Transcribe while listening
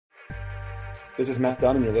This is Matt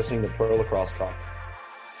Dunn, and you're listening to Pro Lacrosse Talk.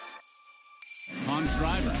 On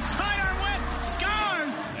Schreiber. Sidearm win.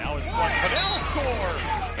 Scores! Now it's one. Padel scores!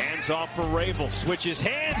 Hands off for Rabel. Switches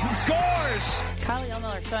hands and scores! Kyle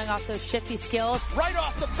Miller showing off those shifty skills. Right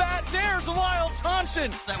off the bat, there's Lyle Thompson.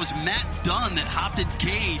 That was Matt Dunn that hopped in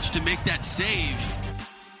cage to make that save.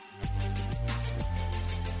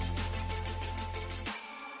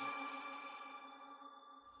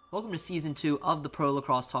 Welcome to Season 2 of the Pro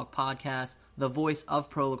Lacrosse Talk podcast, the voice of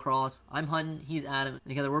Pro Lacrosse. I'm Hutton, he's Adam, and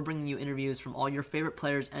together we're bringing you interviews from all your favorite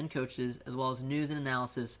players and coaches, as well as news and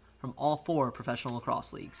analysis from all 4 professional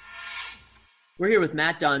lacrosse leagues. We're here with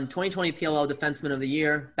Matt Dunn, 2020 PLL Defenseman of the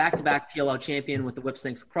Year, back-to-back PLL champion with the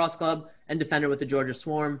Whipsnakes Lacrosse Club, and defender with the Georgia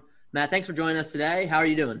Swarm. Matt, thanks for joining us today. How are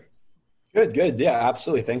you doing? Good. Yeah,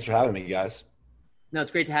 absolutely. Thanks for having me, guys. No, it's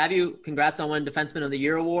great to have you. Congrats on winning Defenseman of the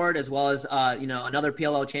Year award, as well as another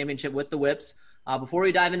PLL championship with the Whips. Before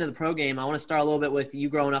we dive into the pro game, I want to start a little bit with you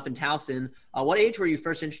growing up in Towson. What age were you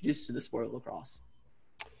first introduced to the sport of lacrosse?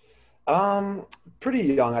 Pretty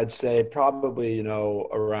young, I'd say. Probably,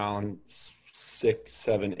 around 6,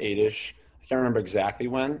 7, 8-ish. I can't remember exactly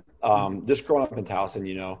when. Just growing up in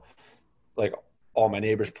Towson, like all my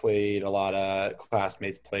neighbors played, a lot of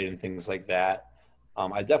classmates played and things like that.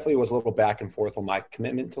 I definitely was a little back and forth on my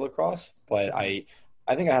commitment to lacrosse, but I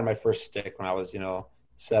think I had my first stick when I was,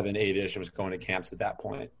 7, 8-ish. I was going to camps at that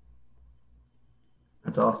point.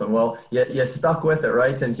 That's awesome. Well, you stuck with it,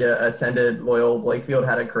 right? Since you attended Loyola Blakefield,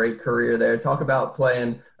 had a great career there. Talk about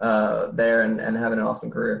playing there and having an awesome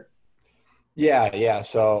career. Yeah.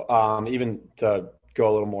 So even to go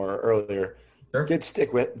a little more earlier, sure. did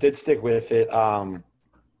stick with it.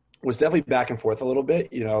 Was definitely back and forth a little bit.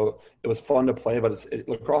 It was fun to play, but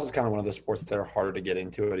lacrosse is kind of one of the sports that are harder to get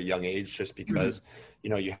into at a young age, just because,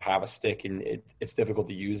 you have a stick and it's difficult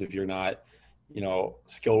to use if you're not,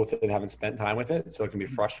 skilled with it and haven't spent time with it. So it can be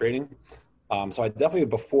frustrating. So I definitely,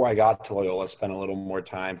 before I got to Loyola, spent a little more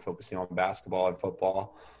time focusing on basketball and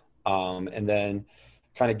football. And then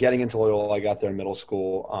kind of getting into Loyola, I got there in middle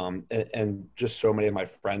school. And just so many of my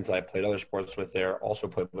friends that I played other sports with there also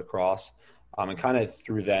played lacrosse. And kind of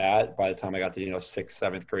through that, by the time I got to, 6th,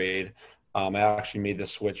 7th grade, I actually made the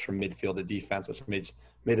switch from midfield to defense, which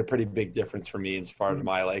made a pretty big difference for me as far as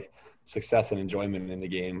my success and enjoyment in the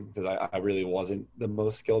game, because I really wasn't the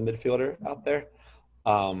most skilled midfielder out there.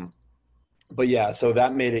 But yeah, so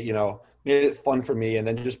that made it fun for me. And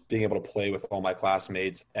then just being able to play with all my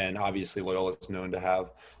classmates, and obviously Loyola is known to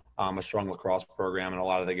have a strong lacrosse program, and a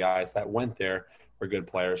lot of the guys that went there were good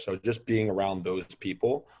players. So just being around those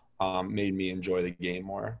people made me enjoy the game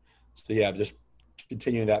more. So yeah, just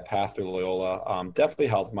continuing that path through Loyola definitely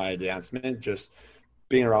helped my advancement. Just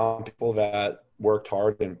being around people that worked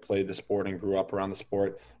hard and played the sport and grew up around the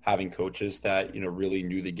sport, having coaches that, really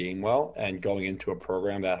knew the game well, and going into a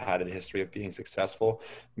program that had a history of being successful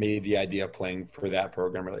made the idea of playing for that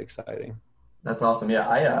program really exciting. That's awesome.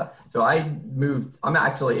 Yeah. So I moved, I'm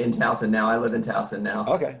actually in Towson now. I live in Towson now.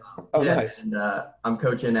 Okay. Oh, yeah, nice. And I'm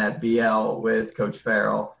coaching at BL with Coach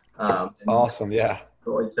Farrell. Awesome. Yeah.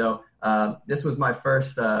 So this was my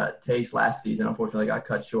first taste last season. Unfortunately, got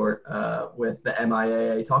cut short with the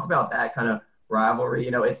MIAA. Talk about that kind of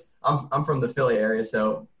rivalry. I'm from the Philly area,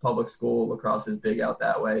 so public school lacrosse is big out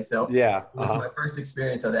that way. So yeah, it was my first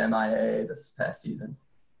experience of the MIAA this past season.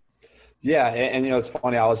 Yeah, and it's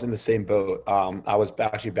funny. I was in the same boat. I was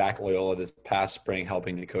actually back at Loyola this past spring,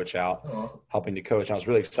 helping to coach. And I was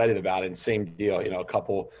really excited about it. And same deal, a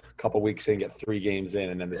couple weeks in, get 3 games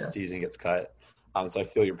in, and then the season gets cut. So I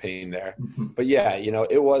feel your pain there. Mm-hmm. But yeah,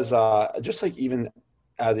 it was just even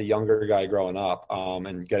as a younger guy growing up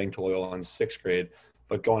and getting to Loyola in 6th grade,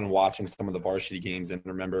 but going and watching some of the varsity games, and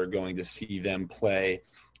remember going to see them play,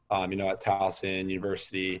 at Towson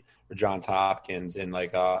University or Johns Hopkins in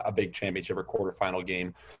a big championship or quarterfinal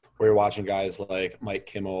game, where you're watching guys like Mike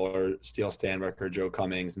Kimmel or Steele Stanwick or Joe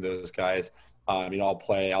Cummings and those guys, all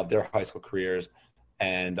play out their high school careers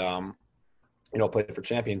and, play for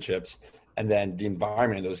championships. And then the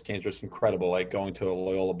environment in those games was incredible, like going to a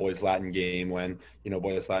Loyola Boys Latin game when,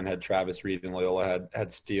 Boys Latin had Travis Reed and Loyola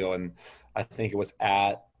had Steele. And I think it was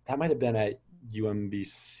that might have been at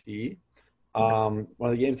UMBC. One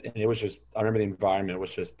of the games, and it was just, I remember the environment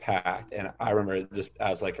was just packed, and I remember it just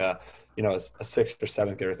as a 6th or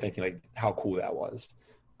 7th grader thinking how cool that was.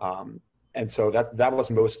 And so that was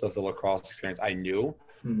most of the lacrosse experience I knew.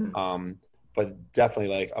 Mm-hmm. But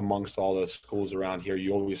definitely amongst all the schools around here,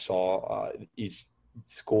 you always saw each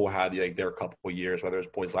school had their couple of years, whether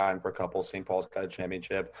it's Boys Latin for a couple, St. Paul's got a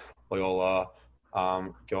championship, Loyola,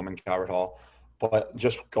 Gilman, Calvert Hall. But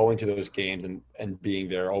just going to those games and being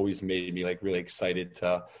there always made me really excited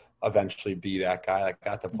to eventually be that guy that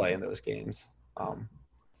got to play in those games.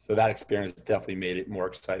 So that experience definitely made it more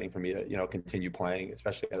exciting for me to, continue playing,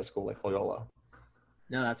 especially at a school like Loyola.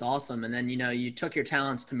 No, that's awesome. And then, you took your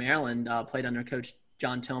talents to Maryland, played under Coach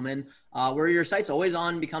John Tillman. Were your sights always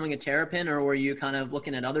on becoming a Terrapin, or were you kind of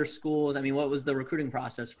looking at other schools? I mean, what was the recruiting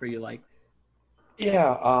process for you like?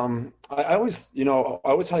 Yeah, I always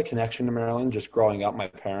had a connection to Maryland just growing up. My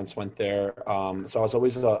parents went there. So I was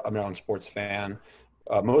always a Maryland sports fan.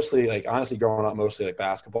 Mostly, honestly, growing up, mostly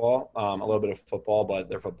basketball, a little bit of football, but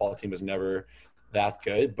their football team was never that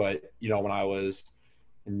good. But, when I was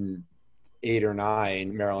in 8 or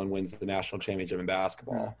 9, Maryland wins the national championship in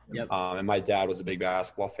basketball. Yep. And my dad was a big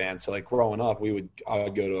basketball fan. So growing up, I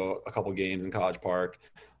would go to a couple games in College Park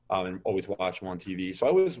and always watch them on TV. So I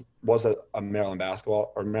always was a Maryland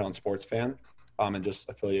basketball or Maryland sports fan and just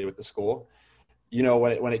affiliated with the school.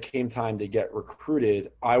 When it came time to get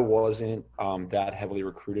recruited, I wasn't that heavily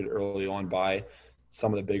recruited early on by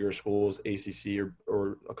some of the bigger schools, ACC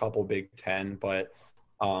or a couple Big Ten. But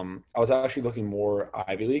I was actually looking more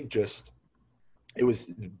Ivy League. It was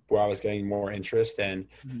where I was getting more interest and,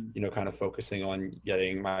 kind of focusing on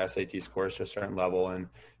getting my SAT scores to a certain level and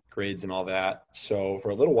grades and all that. So for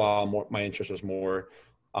a little while, my interest was more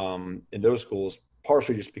in those schools,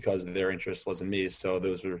 partially just because their interest was in me. So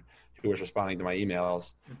those were who was responding to my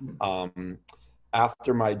emails.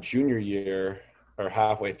 After my junior year, or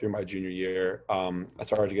halfway through my junior year, I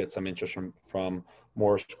started to get some interest from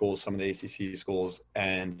more schools, some of the ACC schools,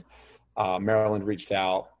 and Maryland reached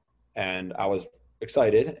out, and I was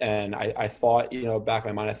excited. And I thought, back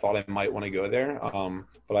in my mind, I thought I might want to go there,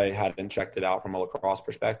 but I hadn't checked it out from a lacrosse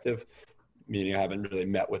perspective, meaning I haven't really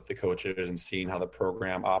met with the coaches and seen how the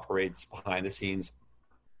program operates behind the scenes.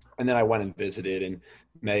 And then I went and visited in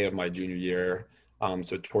May of my junior year,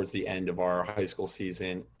 so towards the end of our high school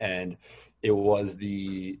season. And it was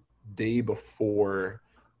the day before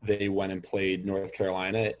they went and played North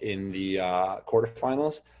Carolina in the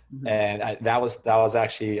quarterfinals. And that was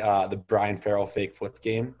actually the Brian Farrell fake flip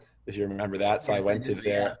game, if you remember that. So I went to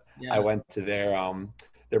their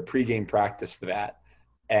pregame practice for that.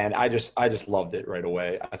 And I just loved it right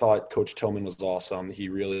away. I thought Coach Tillman was awesome. He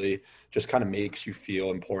really just kind of makes you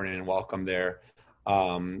feel important and welcome there.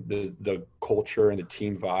 The culture and the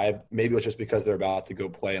team vibe, maybe it was just because they're about to go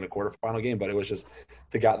play in a quarterfinal game, but it was just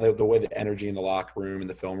the way the energy in the locker room and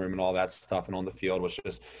the film room and all that stuff and on the field was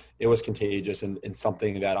just, it was contagious and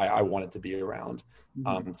something that I wanted to be around.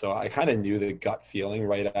 So I kind of knew the gut feeling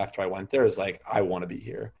right after I went there is I want to be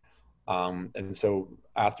here. And so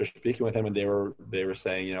after speaking with him, and they were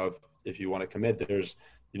saying, if you want to commit, there's,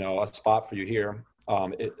 a spot for you here.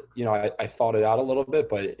 I thought it out a little bit,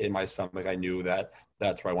 but in my stomach, I knew that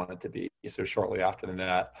that's where I wanted to be. So shortly after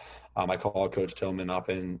that, I called Coach Tillman up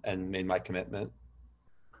and made my commitment.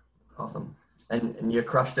 Awesome. And you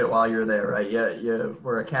crushed it while you were there, right? You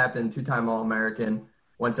were a captain, 2-time All-American,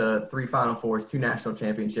 went to 3 Final Fours, 2 national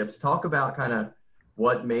championships. Talk about kind of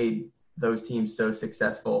what made those teams so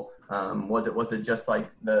successful. Was it just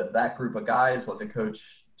that group of guys? Was it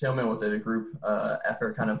Coach Tillman? Was it a group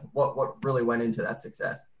effort? Kind of what really went into that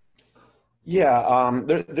success? Yeah,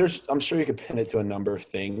 there's I'm sure you could pin it to a number of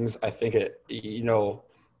things. I think the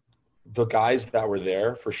guys that were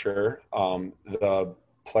there for sure. The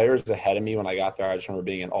players ahead of me when I got there, I just remember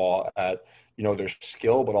being in awe at their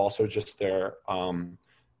skill, but also just their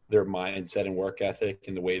mindset and work ethic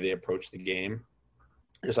and the way they approach the game.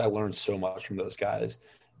 Because I learned so much from those guys.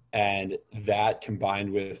 And that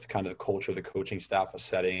combined with kind of the culture the coaching staff was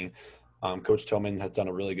setting, Coach Tillman has done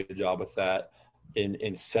a really good job with that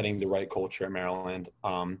in setting the right culture at Maryland.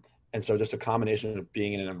 And so just a combination of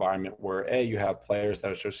being in an environment where, you have players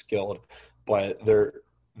that are so skilled, but they're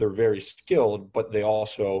very skilled, but they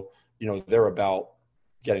also, they're about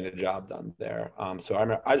getting the job done there. So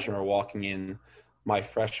I just remember walking in my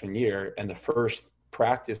freshman year, and the first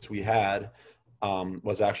practice we had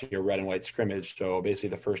was actually a red and white scrimmage. So basically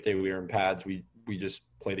the first day we were in pads, we just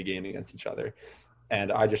played a game against each other.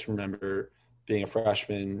 And I just remember being a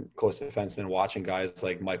freshman, close defenseman, watching guys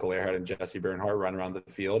like Michael Earhart and Jesse Bernhardt run around the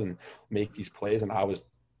field and make these plays. And I was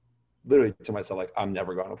literally to myself, I'm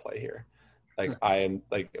never going to play here. I am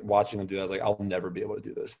watching them do that. I was I'll never be able to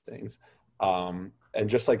do those things. And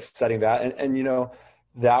just setting that and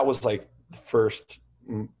that was the first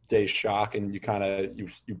day's shock, and you kind of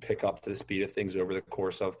you pick up to the speed of things over the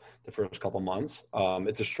course of the first couple months.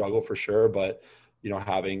 It's a struggle for sure, but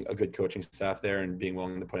having a good coaching staff there and being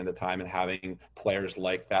willing to put in the time and having players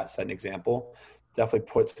like that set an example definitely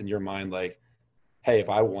puts in your mind hey, if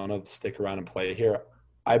I want to stick around and play here,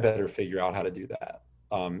 I better figure out how to do that.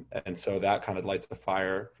 And so that kind of lights the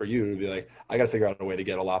fire for you to be like, I got to figure out a way to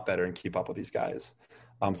get a lot better and keep up with these guys.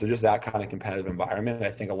 So just that kind of competitive environment.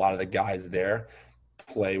 I think a lot of the guys there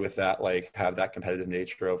play with that, like have that competitive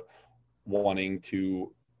nature of wanting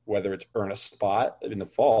to, whether it's earn a spot in the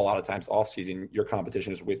fall, a lot of times off season, your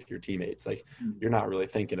competition is with your teammates. Like you're not really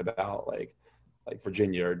thinking about like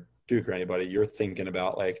Virginia or Duke or anybody. You're thinking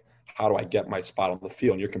about like, how do I get my spot on the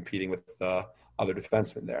field? And you're competing with the other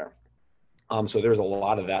defensemen there. So there's a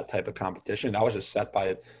lot of that type of competition. That was just set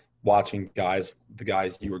by watching the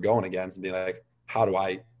guys you were going against and be like, how do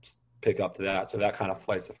I pick up to that? So that kind of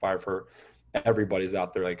lights the fire for everybody's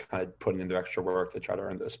out there, like kind of putting in their extra work to try to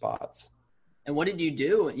earn those spots. And what did you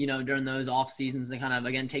do, during those off seasons to kind of,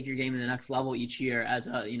 again, take your game to the next level each year as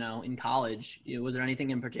in college? Was there anything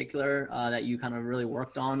in particular that you kind of really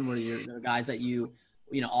worked on? Were there guys that you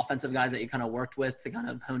offensive guys that you kind of worked with to kind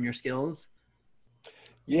of hone your skills?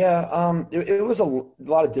 Yeah, it was a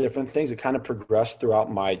lot of different things. It kind of progressed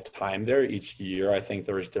throughout my time there. Each year, I think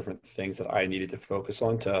there was different things that I needed to focus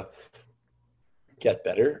on to get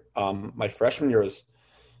better. My freshman year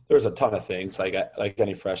there was a ton of things. Like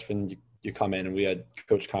any freshman, you come in, and we had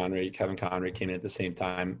Coach Kevin Connery came in at the same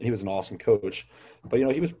time. And he was an awesome coach, but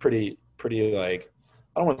he was pretty like,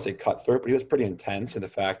 I don't want to say cutthroat, but he was pretty intense in the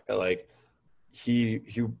fact that like he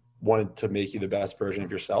wanted to make you the best version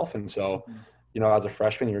of yourself. And so, as a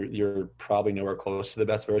freshman, you're probably nowhere close to the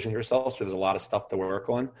best version of yourself. So there's a lot of stuff to work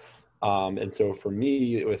on. And so for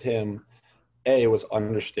me with him, it was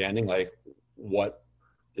understanding like what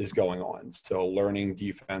is going on. So learning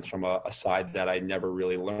defense from a side that I never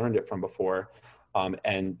really learned it from before.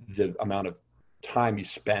 And the amount of time you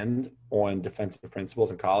spend on defensive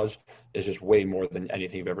principles in college is just way more than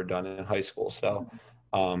anything you've ever done in high school. So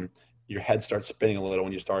your head starts spinning a little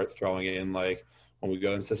when you start throwing in like, when we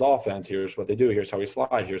go into this offense, here's what they do. Here's how we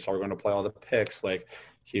slide. Here's how we're going to play all the picks. Like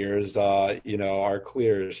here's, our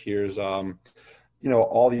clears. Here's,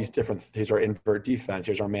 all these different, here's our invert defense.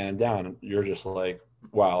 Here's our man down. And you're just like,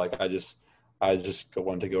 wow. Like I just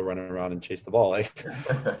wanted to go running around and chase the ball. Like,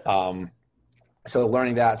 so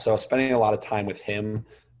learning that, so spending a lot of time with him,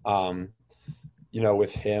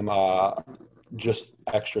 just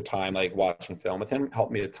extra time, like watching film with him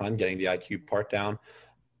helped me a ton, getting the IQ part down.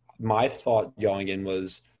 My thought going in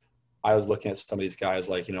was I was looking at some of these guys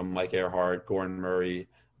like, Mike Earhart, Gordon Murray,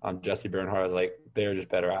 Jesse Bernhardt. I was like, they're just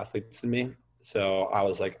better athletes than me. So I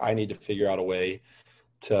was like, I need to figure out a way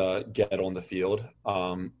to get on the field.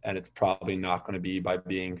 And it's probably not going to be by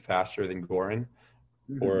being faster than Goran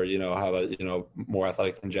or, have more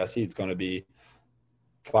athletic than Jesse. It's going to be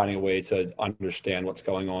finding a way to understand what's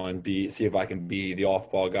going on, see if I can be the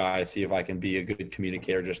off-ball guy, see if I can be a good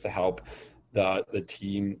communicator just to help the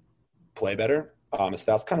team play better. So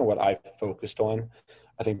that's kind of what I focused on.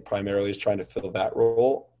 I think primarily is trying to fill that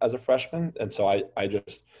role as a freshman. And so I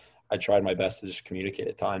tried my best to just communicate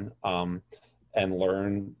a ton and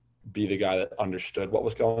learn, be the guy that understood what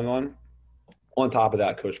was going on. On top of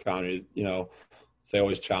that, Coach Connery, they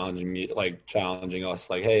always challenging us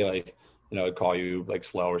like, hey, like, call you like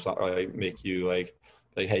slow or something, or like make you like,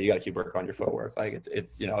 hey, you got to keep working on your footwork. Like it's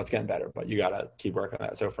it's getting better, but you got to keep working on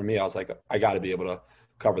that. So for me, I was like, I got to be able to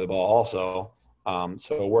cover the ball also.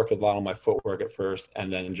 So I worked a lot on my footwork at first,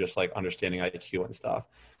 and then just like understanding IQ and stuff.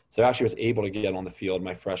 So I actually was able to get on the field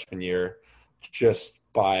my freshman year just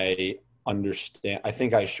by I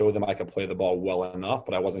think I showed them I could play the ball well enough,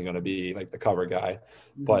 but I wasn't going to be like the cover guy,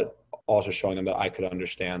 but also showing them that I could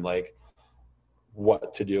understand like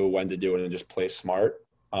what to do, when to do it, and just play smart.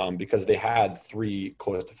 Because they had three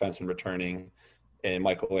close defensemen returning in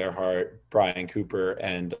Michael Earhart, Brian Cooper,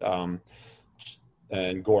 and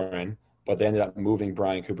Goran, but they ended up moving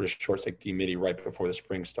Brian Cooper to short stick D-midi right before the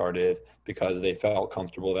spring started because they felt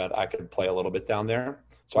comfortable that I could play a little bit down there.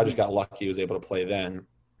 So I just got lucky, was able to play then.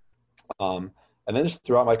 And then just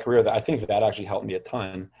throughout my career, I think that actually helped me a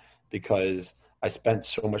ton because I spent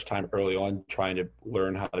so much time early on trying to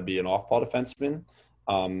learn how to be an off-ball defenseman.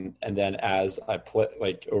 And then as I play,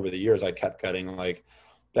 like over the years, I kept getting like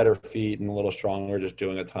better feet and a little stronger, just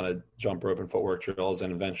doing a ton of jump rope and footwork drills.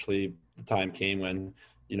 And eventually the time came when,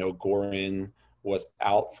 Goran was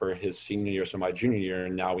out for his senior year, so my junior year,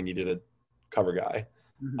 and now we needed a cover guy.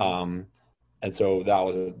 And so that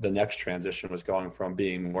was the next transition, was going from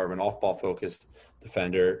being more of an off-ball focused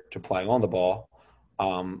defender to playing on the ball,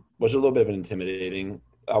 which was a little bit of an intimidating.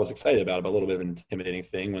 I was excited about it, but a little bit of an intimidating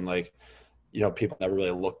thing when like, people never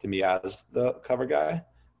really looked at me as the cover guy.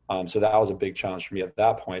 So that was a big challenge for me at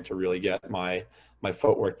that point to really get my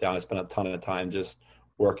footwork down. I spent a ton of time just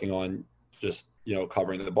working on just,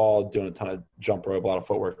 covering the ball, doing a ton of jump rope, a lot of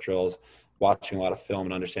footwork drills, watching a lot of film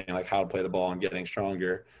and understanding like how to play the ball and getting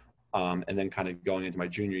stronger. And then kind of going into my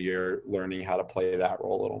junior year, learning how to play that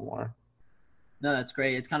role a little more. No, that's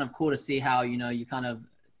great. It's kind of cool to see how, you kind of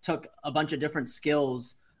took a bunch of different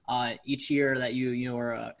skills each year that you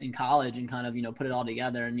were in college and kind of, put it all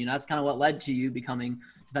together. And, that's kind of what led to you becoming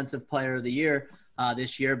Defensive Player of the Year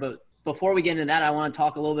this year. But before we get into that, I want to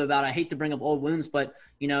talk a little bit about, I hate to bring up old wounds, but,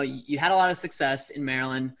 you had a lot of success in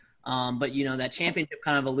Maryland. But, that championship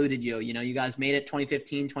kind of eluded you. You guys made it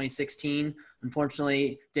 2015, 2016.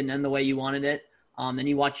 Unfortunately, didn't end the way you wanted it. Then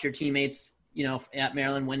you watched your teammates, at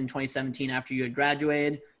Maryland win in 2017 after you had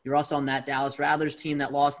graduated. You're also on that Dallas Rattlers team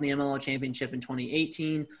that lost in the MLO championship in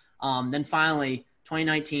 2018. Then finally,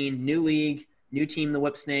 2019, new league, new team, the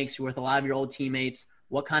Whip Snakes. You're with a lot of your old teammates.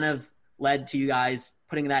 What kind of led to you guys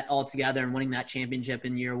putting that all together and winning that championship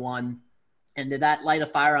in year one? And did that light a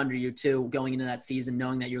fire under you too, going into that season,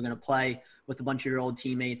 knowing that you're going to play with a bunch of your old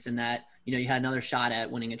teammates and that, you had another shot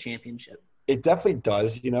at winning a championship? It definitely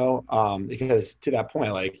does, because to that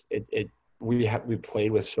point, like we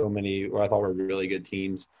played with so many what I thought were really good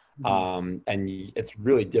teams. And it's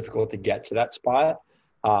really difficult to get to that spot.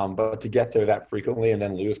 But to get there that frequently and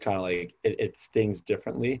then lose, kind of like it stings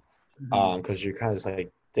differently. Because you're kind of just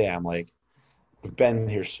like, damn, like we've been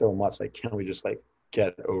here so much. Like, can't we just like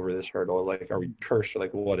get over this hurdle? Like, are we cursed or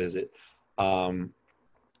like, what is it?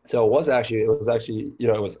 So it was actually,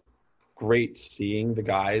 it was great seeing the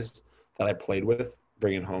guys that I played with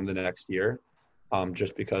bringing home the next year.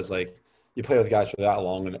 Just because like you play with guys for that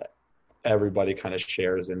long and everybody kind of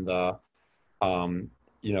shares in the,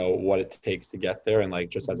 what it takes to get there. And like,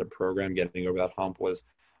 just as a program, getting over that hump was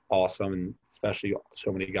awesome. And especially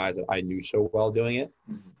so many guys that I knew so well doing it.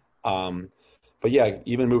 But yeah,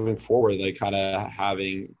 even moving forward, like kind of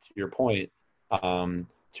having, to your point,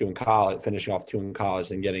 finishing off 2 in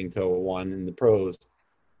college and getting to 1 in the pros.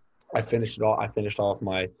 I finished off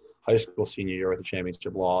my high school senior year with a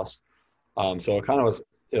championship loss. So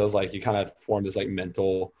it was like you kind of formed this like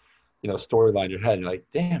mental, storyline in your head. And you're like,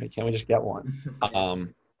 damn it, can't we just get one?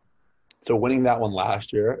 So winning that one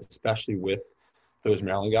last year, especially with those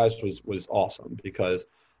Maryland guys, was awesome, because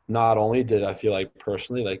not only did I feel like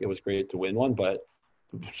personally, like it was great to win one, but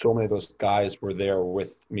so many of those guys were there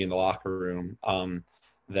with me in the locker room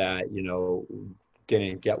that,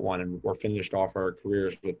 didn't get one and were finished off our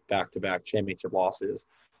careers with back-to-back championship losses.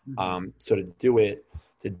 So to do it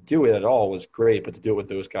at all was great, but to do it with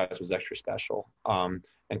those guys was extra special.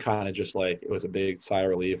 And kind of just like, it was a big sigh of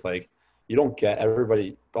relief. Like, you don't get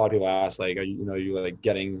everybody, a lot of people ask, like, are you like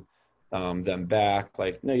getting them back?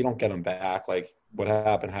 Like, no, you don't get them back. Like, what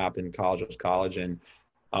happened. College was college, and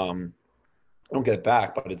I don't get it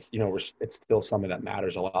back, but it's, it's still something that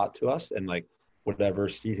matters a lot to us. And like, whatever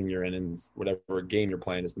season you're in and whatever game you're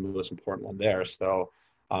playing is the most important one there. So,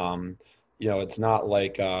 it's not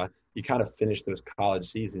like you kind of finish those college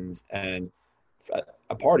seasons and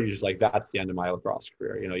a part of you is like, that's the end of my lacrosse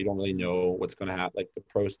career. You don't really know what's going to happen. Like, the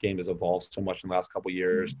pros game has evolved so much in the last couple of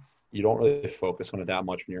years. You don't really focus on it that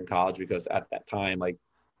much when you're in college, because at that time, like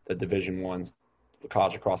the Division I's, the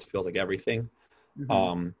college lacrosse feels like everything.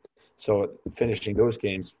 So finishing those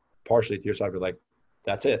games, partially to yourself, you're like,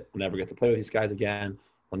 that's it. We'll never get to play with these guys again.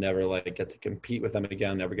 We'll never like get to compete with them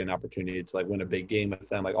again. Never get an opportunity to like win a big game with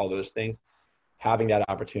them. Like, all those things. Having that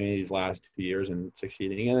opportunity these last 2 years and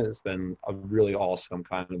succeeding in it has been a really awesome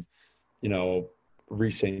kind of,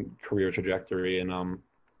 recent career trajectory and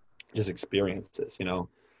just experiences.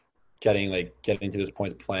 Getting to those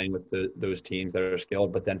points, playing with those teams that are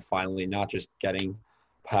skilled, but then finally not just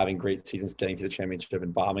having great seasons, getting to the championship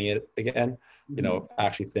and bombing it again.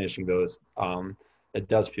 Actually finishing those. It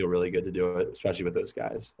does feel really good to do it, especially with those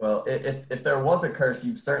guys. Well, if there was a curse,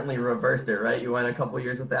 you've certainly reversed it, right? You went a couple of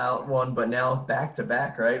years without one, but now back to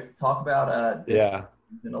back, right? Talk about this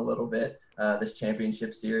in a little bit, this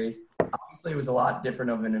championship series. Obviously, it was a lot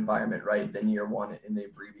different of an environment, right, than year one in the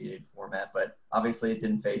abbreviated format, but obviously it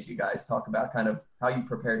didn't phase you guys. Talk about kind of how you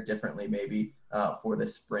prepared differently maybe for the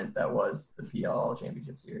sprint that was the PLL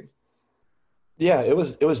Championship Series. Yeah, it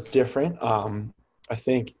was different. I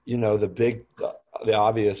think, the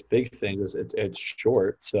obvious big thing is it's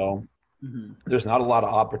short. So there's not a lot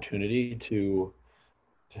of opportunity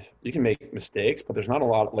you can make mistakes, but there's not a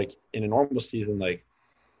lot, like in a normal season, like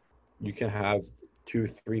you can have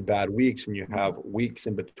 2-3 bad weeks and you have weeks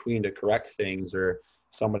in between to correct things, or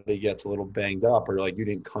somebody gets a little banged up, or like you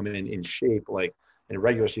didn't come in shape. Like in a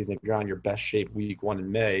regular season, if you're on your best shape week 1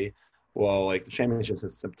 in May, well, like the championship's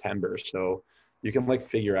in September. So you can like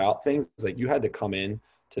figure out things. Like, you had to come in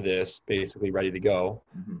to this basically ready to go.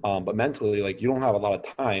 But mentally, like, you don't have a lot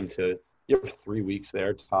of time you have 3 weeks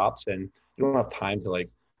there tops, and you don't have time to like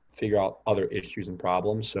figure out other issues and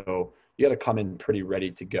problems. So you got to come in pretty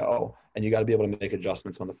ready to go, and you got to be able to make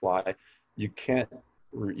adjustments on the fly. You got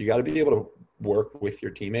to be able to work with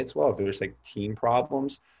your teammates well. If there's like team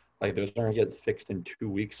problems, like those aren't going to get fixed in 2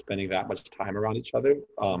 weeks, spending that much time around each other.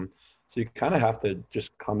 So you kind of have to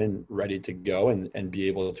just come in ready to go and be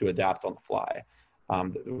able to adapt on the fly.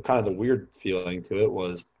 Kind of the weird feeling to it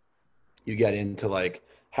was you get into like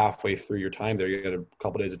halfway through your time there, you get a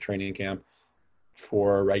couple days of training camp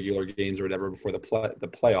for regular games or whatever before the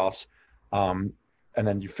playoffs. And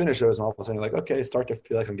then you finish those and all of a sudden you're like, okay, start to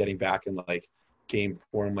feel like I'm getting back in like game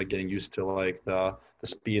form, like getting used to like the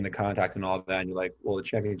speed and the contact and all that. And you're like, well, the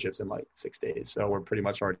championship's in like 6 days. So we're pretty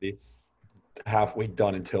much already halfway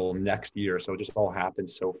done until next year. So it just all happened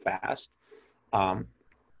so fast.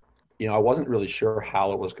 I wasn't really sure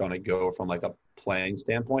how it was going to go from like a playing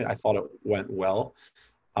standpoint. I thought it went well.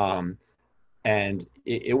 And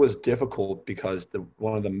it was difficult because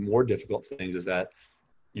one of the more difficult things is that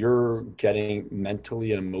you're getting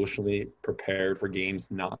mentally and emotionally prepared for games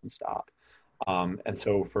nonstop. And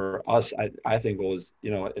so for us, I think what was,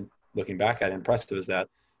 looking back at it, impressive is that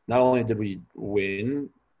not only did we win,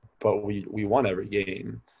 but we won every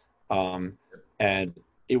game. And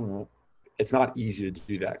it's not easy to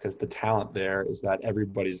do that because the talent there is that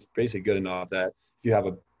everybody's basically good enough that if you have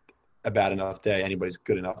a bad enough day, anybody's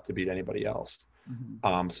good enough to beat anybody else.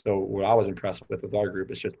 Mm-hmm. So what I was impressed with our group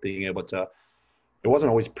is just being able to, it wasn't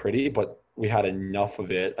always pretty, but we had enough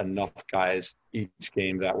guys each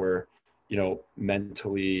game that were,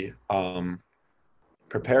 mentally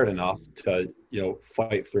prepared enough to,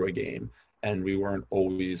 fight through a game. And we weren't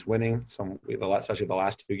always winning. Especially the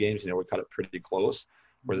last 2 games, we cut it pretty close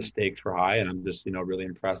where the stakes were high. And I'm just, really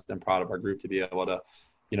impressed and proud of our group to be able to,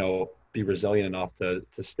 be resilient enough to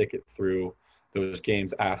stick it through those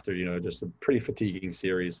games after, just a pretty fatiguing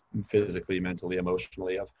series physically, mentally,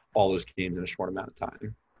 emotionally of all those games in a short amount of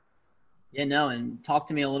time. Yeah, no, and talk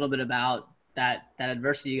to me a little bit about that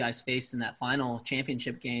adversity you guys faced in that final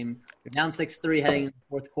championship game. You're down 6-3 heading into the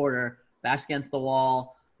fourth quarter, backs against the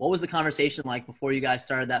wall. What was the conversation like before you guys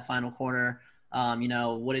started that final quarter?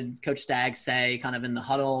 What did Coach Staggs say kind of in the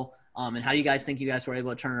huddle? And how do you guys think you guys were able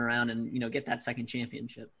to turn around and, get that second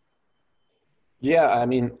championship? Yeah, I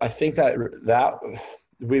mean, I think that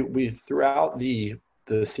we throughout the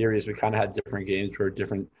series, we kind of had different games where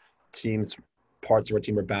different teams, parts of our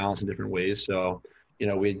team were balanced in different ways. So,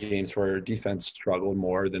 we had games where defense struggled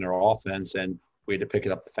more than our offense, and we had to pick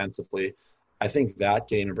it up defensively. I think that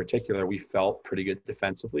game in particular, we felt pretty good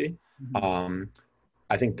defensively. Mm-hmm.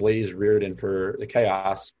 I think Blaze Reardon for the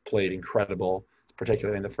Chaos played incredible,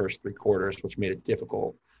 particularly in the first 3 quarters, which made it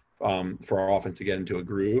difficult for our offense to get into a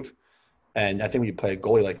groove. And I think when you play a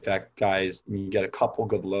goalie like that, guys, you get a couple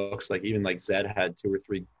good looks. Like even like Zed had 2 or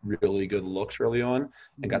 3 really good looks early on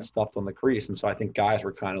and got stuffed on the crease. And so I think guys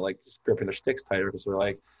were kind of like just gripping their sticks tighter because they're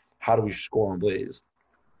like, how do we score on Blaze?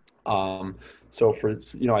 So for,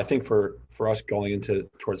 I think for us going into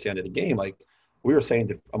towards the end of the game, like we were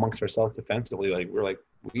saying amongst ourselves defensively, like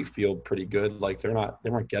we feel pretty good. Like they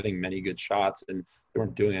weren't getting many good shots and they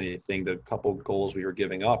weren't doing anything. The couple goals we were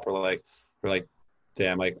giving up we're like,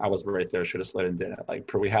 damn, like I was right there, should have slid and did it. Like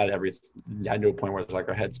we had no point where it was like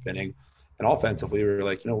our head spinning. And offensively, we were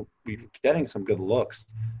like, we were getting some good looks.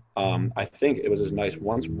 I think it was as nice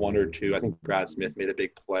once 1 or 2. I think Brad Smith made a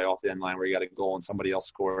big play off the end line where he got a goal and somebody else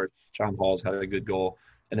scored. John Halls had a good goal.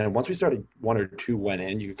 And then once we started 1 or 2 went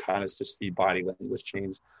in, you could kind of just see body language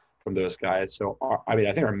change from those guys. So, I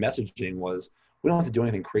think our messaging was we don't have to do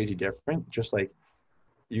anything crazy different. Just like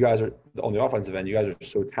you guys are on the offensive end, you guys are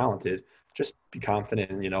so talented. Just be confident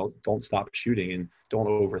and, don't stop shooting and don't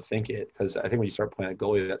overthink it. Because I think when you start playing a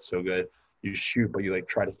goalie that's so good, you shoot, but you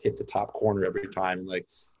try to hit the top corner every time. And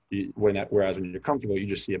whereas when you're comfortable, you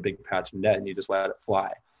just see a big patch of net and you just let it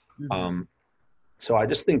fly. Mm-hmm. So I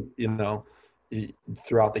just think,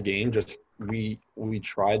 throughout the game, just we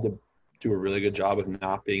tried to do a really good job of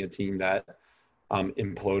not being a team that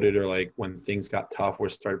imploded or when things got tough, we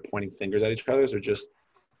started pointing fingers at each other. So just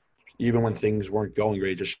even when things weren't going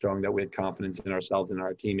great, just showing that we had confidence in ourselves and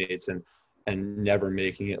our teammates and never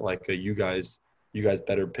making it like a you guys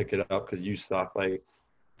better pick it up because you suck.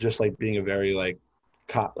 Just being a very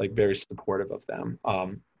very supportive of them.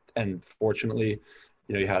 And fortunately,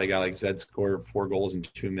 you had a guy like Zed score 4 goals in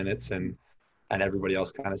 2 minutes and everybody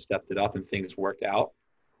else kind of stepped it up and things worked out.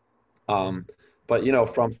 But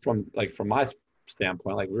from my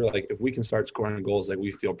standpoint, we were if we can start scoring goals,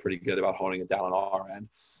 we feel pretty good about holding it down on our end.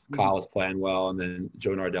 Kyle was playing well, and then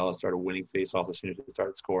Joe Nardella started winning faceoffs as soon as he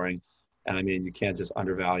started scoring. And I mean, you can't just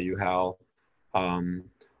undervalue how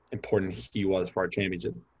important he was for our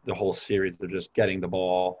championship the whole series of just getting the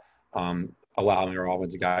ball, allowing our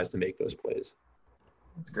offensive guys to make those plays.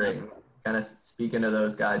 That's great. Kind of speaking to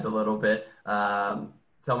those guys a little bit.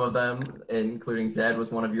 Some of them, including Zed,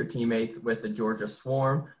 was one of your teammates with the Georgia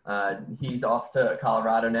Swarm. He's off to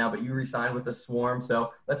Colorado now, but you re-signed with the Swarm.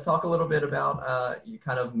 So let's talk a little bit about you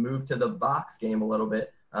kind of moved to the box game a little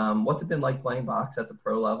bit. What's it been like playing box at the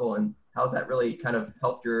pro level, and how's that really kind of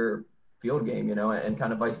helped your field game, and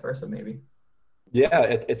kind of vice versa maybe? Yeah,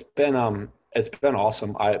 it's been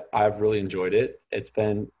awesome. I've really enjoyed it. It's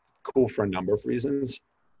been cool for a number of reasons.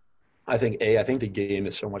 I think the game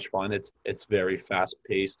is so much fun. It's very fast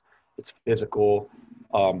paced. It's physical.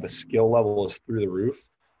 The skill level is through the roof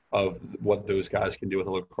of what those guys can do with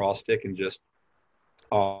a lacrosse stick, and just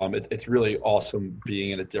it's really awesome being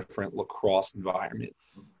in a different lacrosse environment.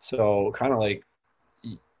 So kind of like,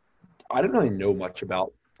 I didn't really know much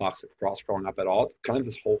about box lacrosse growing up at all. It's kind of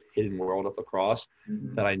this whole hidden world of lacrosse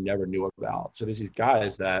that I never knew about. So there's these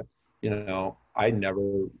guys that, I never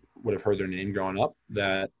would have heard their name growing up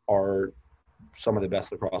that are some of the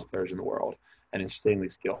best lacrosse players in the world and insanely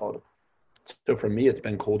skilled. So for me, it's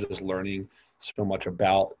been cool just learning so much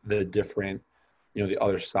about the different, the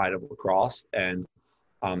other side of lacrosse, and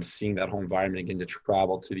seeing that whole environment, again, to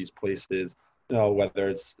travel to these places, whether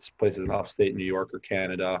it's places in upstate New York or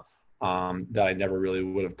Canada, that I never really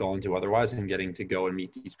would have gone to otherwise, and getting to go and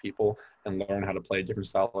meet these people and learn how to play a different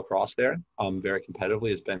style of lacrosse there very competitively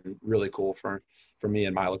has been really cool for me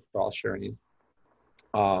and my lacrosse journey.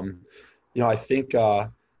 I think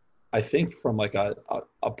from like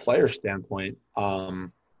a player standpoint,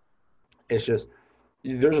 it's just,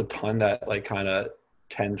 there's a ton that like kind of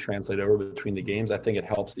can translate over between the games. I think it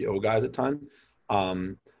helps the O guys a ton.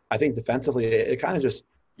 I think defensively, it kind of just,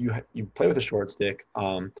 you play with a short stick.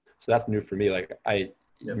 So that's new for me. Like I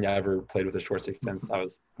never played with a short stick since I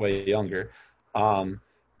was way younger.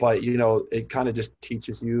 But it kind of just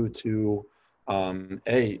teaches you to,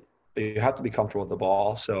 you have to be comfortable with the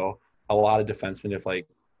ball. So a lot of defensemen,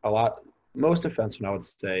 most defensemen, I would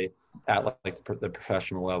say at like the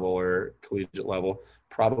professional level or collegiate level,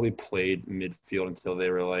 probably played midfield until they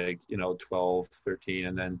were 12, 13,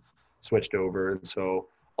 and then switched over. And so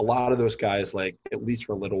a lot of those guys, like, at least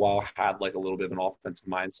for a little while, had like a little bit of an offensive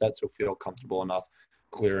mindset, so feel comfortable enough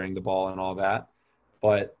clearing the ball and all that.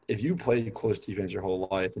 But if you played close defense your whole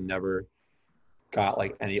life and never got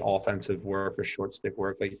like any offensive work or short stick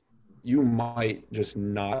work, like, you might just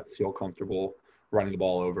not feel comfortable running the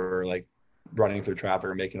ball over, or like running through traffic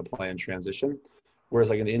or making a play in transition. Whereas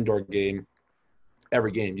like in the indoor game,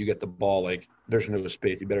 every game you get the ball, like there's no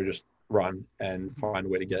space. You better just run and find a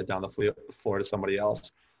way to get it down the floor to somebody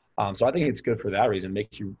else. So I think it's good for that reason.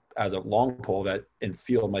 Makes you, as a long pole that in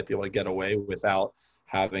field might be able to get away without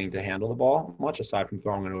having to handle the ball much, aside from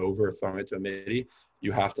throwing it over or throwing it to a midi.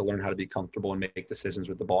 You have to learn how to be comfortable and make decisions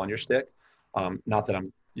with the ball in your stick. Not that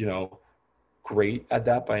I'm, great at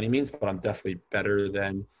that by any means, but I'm definitely better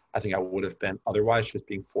than I think I would have been otherwise, just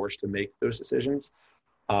being forced to make those decisions.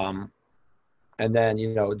 And then,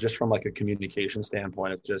 just from like a communication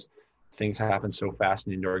standpoint, it's just things happen so fast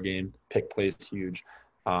in the indoor game. Pick play is huge.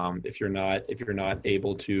 If you're not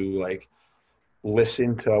able to like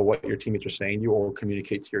listen to what your teammates are saying to you or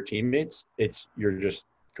communicate to your teammates, you're just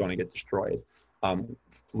going to get destroyed.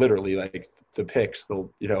 Literally, like the picks,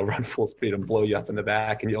 they'll run full speed and blow you up in the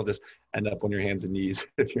back, and you'll just end up on your hands and knees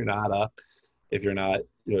if you're not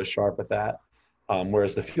sharp with that.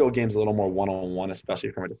 Whereas the field game's a little more one-on-one,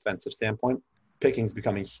 especially from a defensive standpoint. Picking's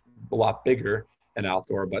becoming a lot bigger and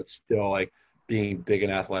outdoor, but still like being big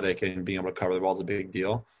and athletic and being able to cover the ball is a big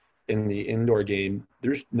deal. In the indoor game,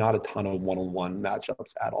 there's not a ton of one-on-one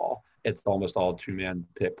matchups at all. It's almost all two-man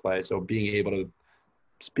pick play. So being able to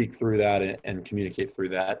speak through that and communicate through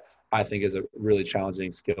that, I think, is a really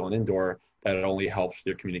challenging skill in indoor that it only helps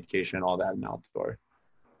your communication and all that in outdoor.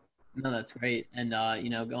 No, that's great. And,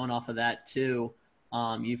 going off of that too,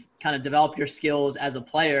 you've kind of developed your skills as a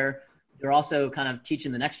player. You're also kind of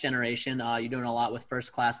teaching the next generation. You're doing a lot with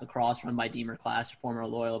First Class Lacrosse run by Deemer Class, your former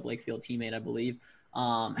loyal Blakefield teammate, I believe.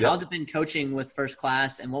 How's it been coaching with First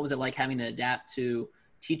Class, and what was it like having to adapt to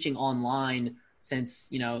teaching online since,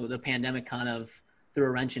 the pandemic kind of threw a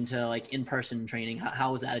wrench into like in-person training?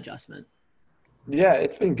 How was that adjustment? Yeah,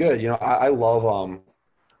 it's been good. I love,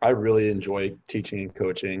 I really enjoy teaching and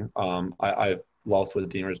coaching. I loved what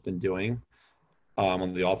Deemer's been doing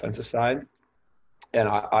on the offensive side. And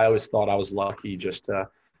I always thought I was lucky just to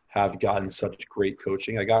have gotten such great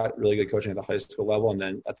coaching. I got really good coaching at the high school level, and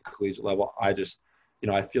then at the collegiate level, I just,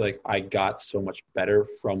 I feel like I got so much better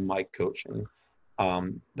from my coaching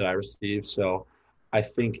that I received. So I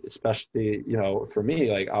think especially, for me,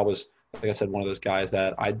 like I was like I said, one of those guys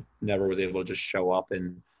that I never was able to just show up,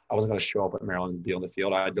 and I wasn't going to show up at Maryland and be on the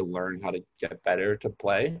field. I had to learn how to get better to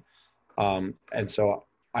play. And so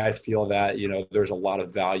I feel that, there's a lot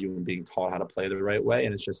of value in being taught how to play the right way.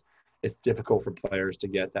 And it's difficult for players to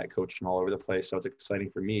get that coaching all over the place. So it's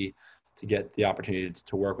exciting for me to get the opportunity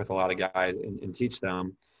to work with a lot of guys and teach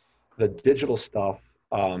them. The digital stuff,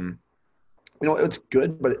 it's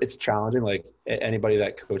good, but it's challenging. Like anybody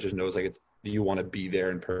that coaches knows, like you want to be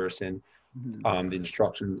there in person. Mm-hmm. The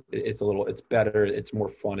instruction, it's better. It's more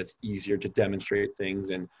fun. It's easier to demonstrate things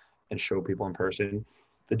and show people in person.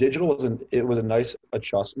 The digital was a nice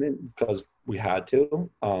adjustment because we had to.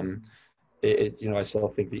 I still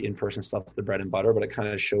think the in-person stuff is the bread and butter, but it kind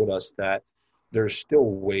of showed us that there's still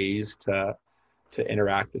ways to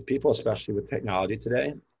interact with people, especially with technology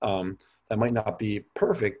today. That might not be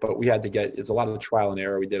perfect, but we had to it's a lot of trial and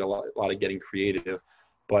error. We did a lot of getting creative,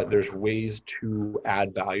 but there's ways to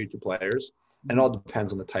add value to players. And it all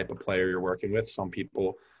depends on the type of player you're working with.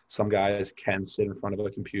 Some guys can sit in front of a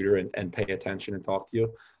computer and pay attention and talk to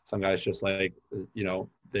you. Some guys just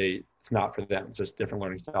it's not for them. It's just different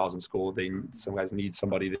learning styles in school. Some guys need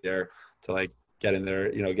somebody there to get in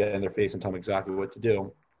their face and tell them exactly what to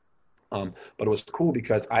do. But it was cool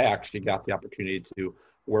because I actually got the opportunity to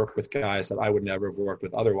work with guys that I would never have worked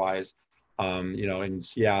with otherwise, in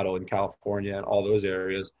Seattle and California and all those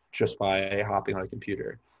areas just by hopping on a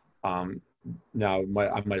computer. Now,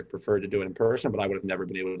 I might have preferred to do it in person, but I would have never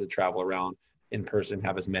been able to travel around in person,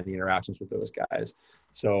 have as many interactions with those guys.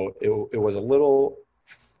 So it was a little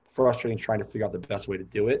frustrating trying to figure out the best way to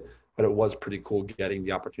do it, but it was pretty cool getting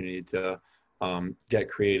the opportunity to get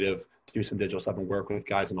creative, do some digital stuff, and work with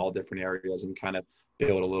guys in all different areas and kind of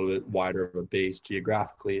build a little bit wider of a base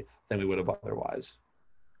geographically than we would have otherwise.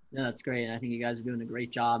 Yeah, that's great. And I think you guys are doing a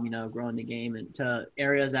great job, growing the game into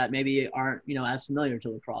areas that maybe aren't, as familiar to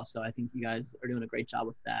lacrosse. So I think you guys are doing a great job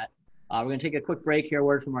with that. We're going to take a quick break here,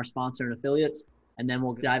 word from our sponsor and affiliates, and then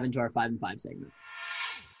we'll dive into our 5 and 5 segment.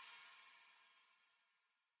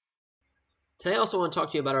 Today I also want to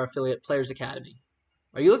talk to you about our affiliate, Players Academy.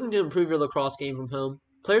 Are you looking to improve your lacrosse game from home?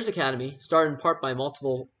 Players Academy, started in part by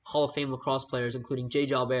multiple Hall of Fame lacrosse players, including Jay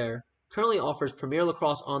Jalbert, currently offers premier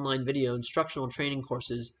lacrosse online video instructional training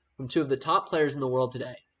courses from 2 of the top players in the world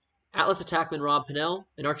today, Atlas attackman Rob Pannell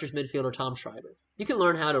and Archers midfielder Tom Schreiber. You can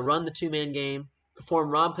learn how to run the two-man game,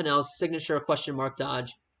 perform Rob Pannell's signature question mark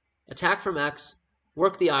dodge, attack from X,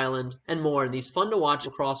 work the island, and more in these fun-to-watch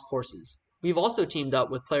lacrosse courses. We've also teamed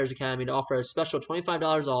up with Players Academy to offer a special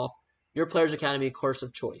 $25 off your Players Academy course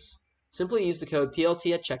of choice. Simply use the code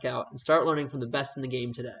PLT at checkout and start learning from the best in the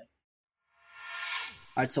game today.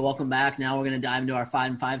 All right, so welcome back. Now we're going to dive into our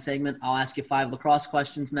 5 and 5 segment. I'll ask you 5 lacrosse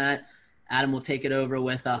questions, Matt. Adam will take it over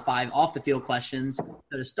with 5 off-the-field questions.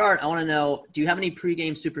 So to start, I want to know, do you have any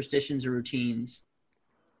pregame superstitions or routines?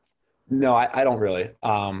 No, I don't really.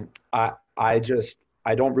 I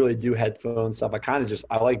don't really do headphone stuff.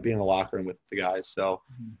 I like being in the locker room with the guys. So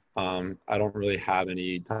I don't really have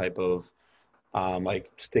any type of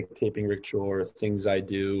stick taping ritual or things I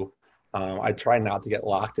do. I try not to get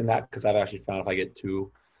locked in that because I've actually found if I get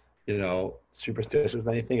too, superstitious with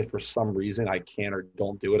anything, if for some reason I can or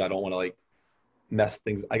don't do it, I don't want to mess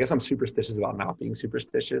things. I guess I'm superstitious about not being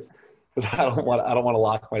superstitious because I don't want to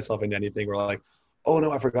lock myself into anything where oh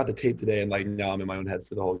no, I forgot the tape today, and now I'm in my own head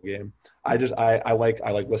for the whole game. I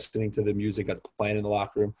like listening to the music that's playing in the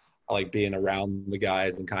locker room. I like being around the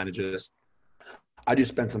guys and kind of I do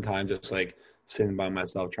spend some time just sitting by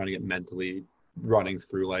myself trying to get mentally running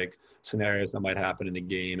through scenarios that might happen in the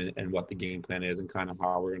game and what the game plan is and kind of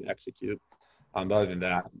how we're going to execute. But other than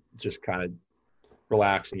that, just kind of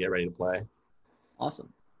relax and get ready to play.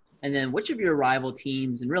 Awesome. And then which of your rival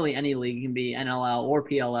teams, and really any league, can be NLL or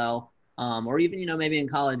PLL, or even, maybe in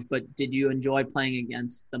college, but did you enjoy playing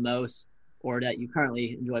against the most or that you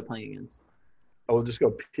currently enjoy playing against? I'll just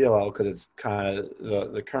go PLL because it's kind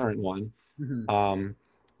of the current one. Mm-hmm.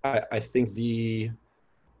 I think the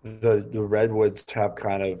Redwoods have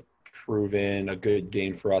kind of proven a good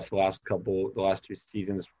game for us the last 2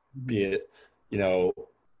 seasons, be it,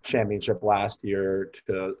 championship last year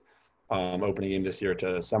to opening game this year to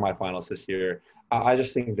semifinals this year. I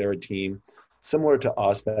just think they're a team similar to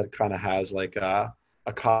us that kind of has a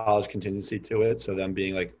college contingency to it. So them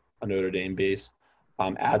being a Notre Dame base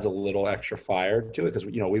adds a little extra fire to it because,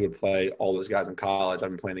 we would play all those guys in college. I've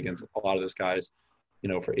been playing against a lot of those guys,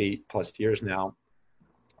 for 8+ years now.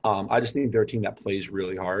 I just think they're a team that plays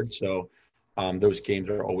really hard. So those games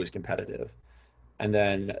are always competitive. And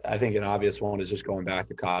then I think an obvious one is just going back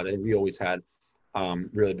to college. We always had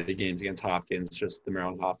really big games against Hopkins. Just the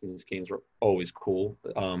Maryland Hopkins games were always cool.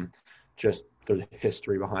 just the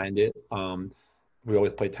history behind it. We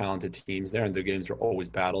always play talented teams there, and the games were always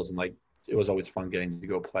battles, and like it was always fun getting to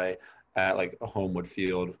go play at like a Homewood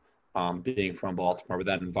field. Being from Baltimore, but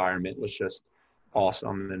that environment was just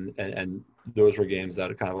awesome, and those were games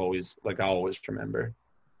that kind of always I'll always remember.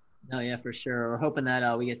 No, yeah, for sure. We're hoping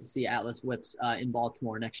that we get to see Atlas Whips in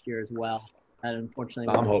Baltimore next year as well. And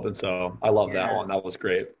unfortunately, I'm hoping so. I love that one. That was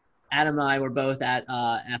great. Adam and I were both at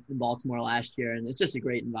Baltimore last year, and it's just a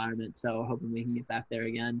great environment. So we're hoping we can get back there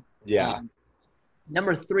again. Yeah.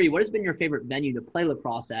 Number 3, what has been your favorite venue to play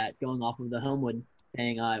lacrosse at? Going off of the Homewood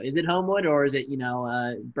thing, is it Homewood or is it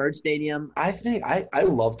Bird Stadium? I think I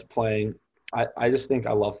loved playing. I just think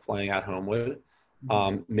I loved playing at Homewood.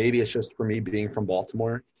 Maybe it's just for me being from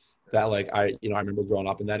Baltimore that I remember growing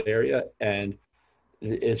up in that area, and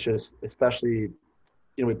it's just especially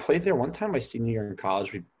we played there one time my senior year in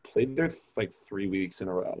college. We played there 3 weeks in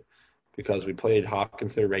a row because we played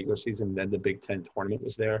Hopkins their regular season, and then the Big Ten tournament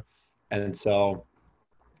was there, and so.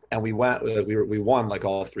 And we won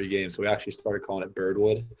all 3 games. So we actually started calling it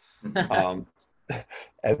Birdwood.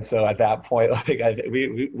 And so at that point,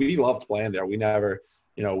 we loved playing there. We never,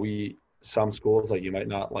 some schools you might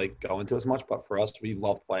not go into as much, but for us, we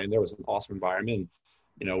loved playing there. It was an awesome environment.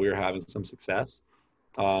 And, we were having some success.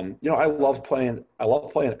 I love playing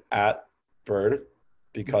at Bird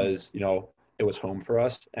because, it was home for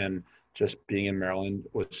us, and just being in Maryland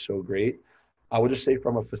was so great. I would just say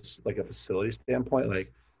from a facility standpoint,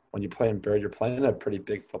 when you play in Bird, you're playing in a pretty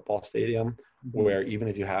big football stadium where even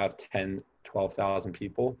if you have 10, 12,000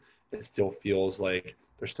 people, it still feels like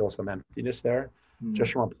there's still some emptiness there.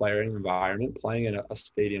 Just from a player environment, playing in a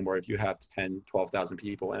stadium where if you have 10, 12,000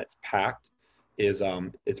 people and it's packed is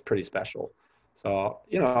it's pretty special. So,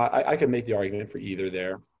 I could make the argument for either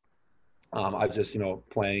there. I was just,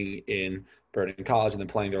 playing in Bird in college and then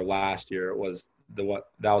playing there last year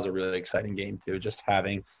that was a really exciting game too. Just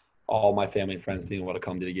having all my family and friends being able to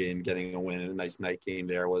come to the game, getting a win and a nice night game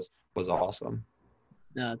there was awesome.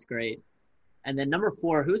 No, that's great. And then number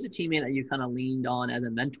 4, who's a teammate that you kind of leaned on as a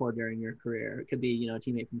mentor during your career? It could be, a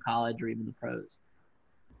teammate from college or even the pros.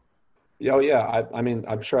 Oh, yeah. I mean,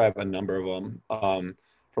 I'm sure I have a number of them.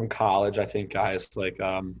 From college, I think guys like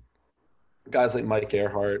Mike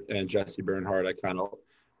Earhart and Jesse Bernhardt, I kind of,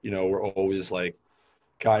 were always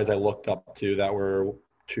guys I looked up to that were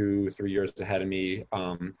 2-3 years ahead of me.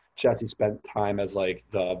 Jesse spent time as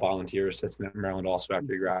the volunteer assistant at Maryland also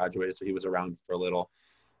after he graduated, so he was around for a little.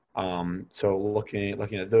 So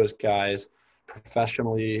looking at those guys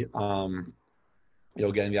professionally,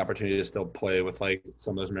 getting the opportunity to still play with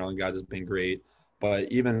some of those Maryland guys has been great.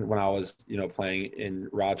 But even when I was, playing in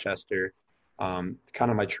Rochester, kind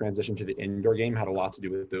of my transition to the indoor game had a lot to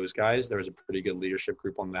do with those guys. There was a pretty good leadership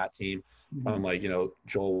group on that team.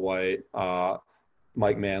 Joel White,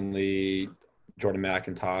 Mike Manley, Jordan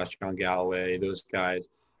McIntosh, John Galloway, those guys.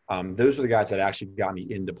 Those are the guys that actually got me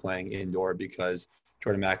into playing indoor because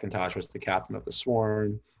Jordan McIntosh was the captain of the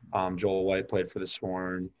Swarm. Joel White played for the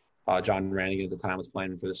Swarm. John Rannigan at the time was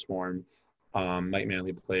playing for the Swarm. Mike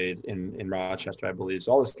Manley played in Rochester, I believe.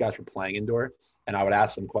 So all those guys were playing indoor, and I would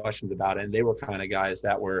ask them questions about it. And they were kind of guys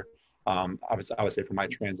that were, I would say for my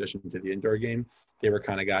transition to the indoor game, they were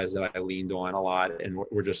kind of guys that I leaned on a lot and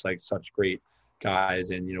were just such great guys,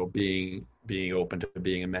 and being open to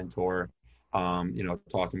being a mentor,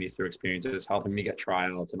 talking me through experiences, helping me get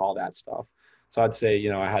tryouts and all that stuff. So I'd say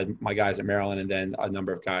I had my guys at Maryland, and then a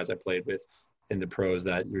number of guys I played with in the pros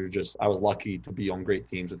that I was lucky to be on great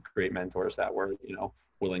teams with great mentors that were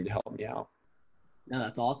willing to help me out. No,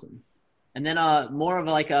 that's awesome. And then more of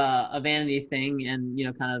a vanity thing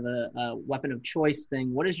and kind of a weapon of choice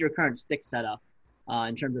thing. What is your current stick setup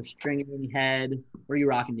in terms of stringing, head? What are you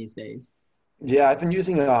rocking these days? Yeah, I've been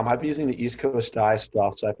using the East Coast Dye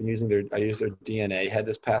stuff. So I used their DNA head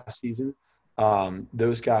this past season.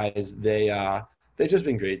 Those guys, they've just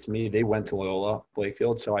been great to me. They went to Loyola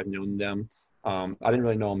Blakefield, so I've known them. I didn't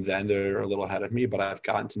really know them then. They're a little ahead of me, but I've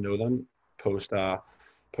gotten to know them post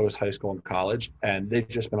high school and college, and they've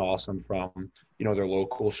just been awesome from they're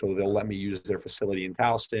local, so they'll let me use their facility in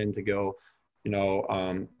Towson to go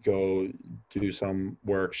go do some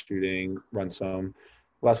work shooting, run some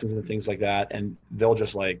lessons and things like that. And they'll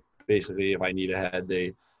just basically if I need a head,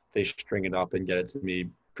 they string it up and get it to me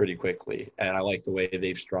pretty quickly. And I like the way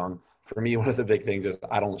they've strung. For me, one of the big things is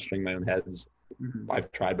I don't string my own heads.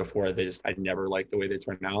 I've tried before. I never like the way they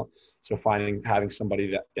turn out. So having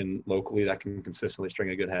somebody locally that can consistently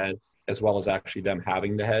string a good head, as well as actually them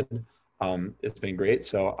having the head, it's been great.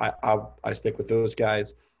 So I stick with those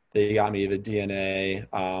guys. They got me the DNA,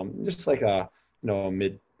 just a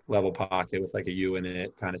mid-level pocket with a U in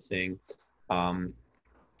it kind of thing.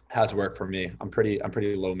 has worked for me. I'm pretty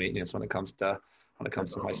low maintenance when it comes to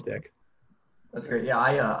Awesome. my stick. That's great. Yeah,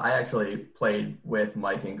 I actually played with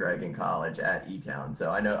Mike and Greg in college at E-Town,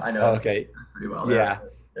 so I know Okay. pretty well.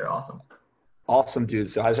 They're awesome. Awesome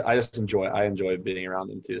dudes. So I just enjoy being around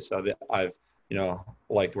them too. So I've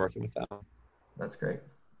liked working with them. That's great.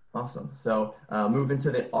 Awesome. So moving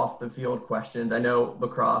to the off the field questions. I know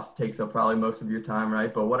lacrosse takes up probably most of your time,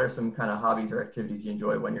 right? But what are some kind of hobbies or activities you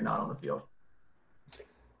enjoy when you're not on the field?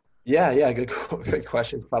 Yeah. Good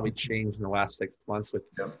question. It's probably changed in the last 6 months with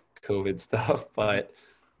COVID stuff, but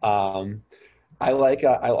I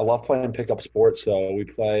love playing pickup sports. So we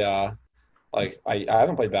play I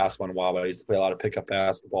haven't played basketball in a while, but I used to play a lot of pickup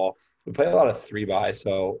basketball. We play a lot of 3x.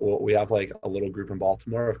 So we have like a little group in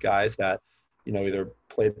Baltimore of guys that either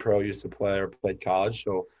played pro, used to play, or played college.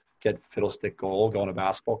 So get fiddlestick goal, go on a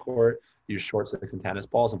basketball court, use short sticks and tennis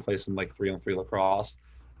balls, and play some like 3-on-3 lacrosse.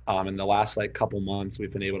 In the last like couple months,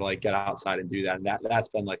 we've been able to like get outside and do that, and that's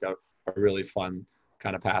been like a really fun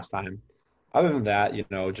kind of pastime. Other than that,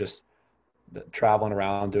 just traveling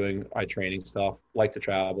around doing eye training stuff, like to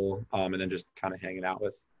travel, and then just kind of hanging out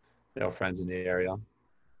with friends in the area.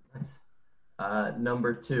 Nice.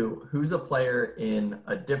 Number 2, who's a player in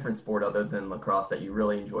a different sport other than lacrosse that you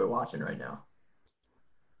really enjoy watching right now?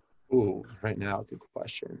 Ooh, right now, good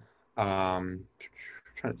question. Trying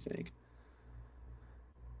to think.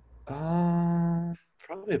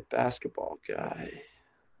 Probably a basketball guy.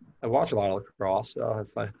 I watch a lot of lacrosse, so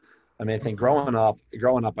it's like, I think growing up,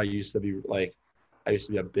 I used to be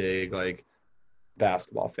a big like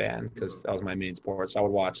basketball fan because that was my main sport. So I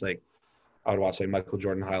would watch Michael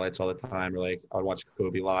Jordan highlights all the time, or like I would watch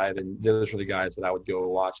Kobe live, and those were the guys that I would go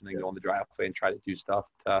watch and then go on the driveway and try to do stuff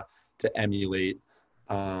to emulate.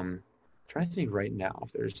 Trying to think right now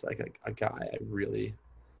if there's like a guy I really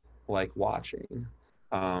like watching.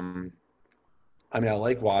 I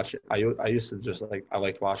like watching. I used to just I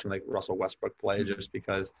liked watching like Russell Westbrook play just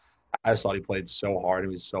because I just thought he played so hard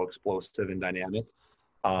and he was so explosive and dynamic.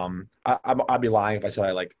 I'd be lying if I said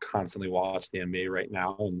I like constantly watch the NBA right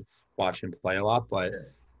now and watch him play a lot, but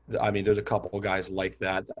there's a couple of guys like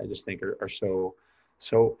that I just think are so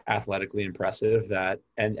athletically impressive that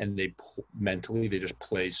and they mentally they just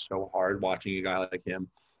play so hard. Watching a guy like him,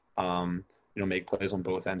 make plays on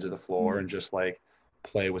both ends of the floor and just like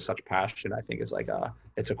play with such passion, I think is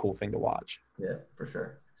it's a cool thing to watch. Yeah, for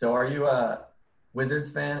sure. So are you a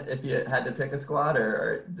Wizards fan if you had to pick a squad,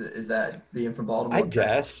 or is that being from Baltimore? I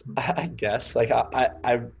guess like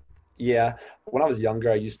yeah, when I was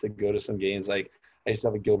younger I used to go to some games. Like I used to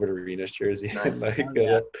have a Gilbert Arenas jersey. Nice.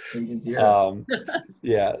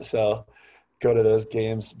 So go to those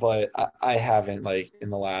games, but I haven't, like, in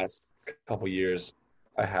the last couple years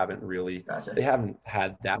I haven't really. Gotcha. They haven't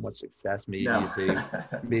had that much success. Maybe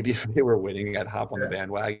if they were winning, I'd hop on the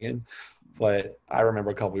bandwagon. But I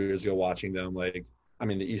remember a couple years ago watching them. Like,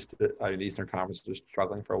 the Eastern Conference was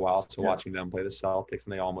struggling for a while, so watching them play the Celtics,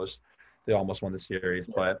 and they almost won the series.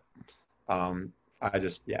 But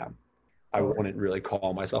I wouldn't really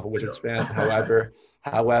call myself a Wizards fan. However,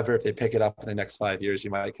 if they pick it up in the next 5 years, you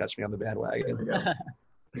might catch me on the bandwagon.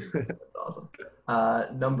 That's awesome.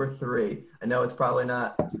 Number 3. I know it's probably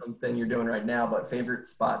not something you're doing right now, but favorite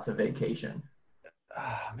spot to vacation?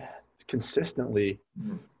 Man, consistently.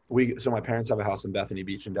 So my parents have a house in Bethany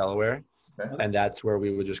Beach in Delaware, and that's where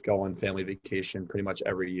we would just go on family vacation pretty much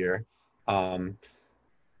every year. I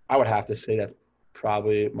would have to say that's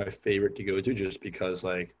probably my favorite to go to, just because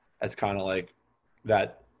like it's kind of like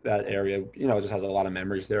that area, just has a lot of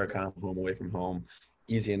memories there, kind of home away from home,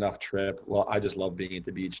 easy enough trip. Well, I just love being at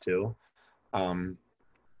the beach too. And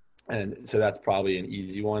so that's probably an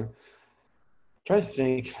easy one. Trying to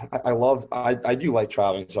think, I do like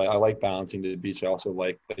traveling, so I like balancing the beach. I also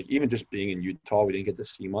like even just being in Utah, we didn't get to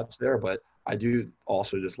see much there, but I do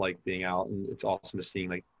also just like being out, and it's awesome just seeing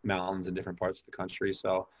like mountains in different parts of the country.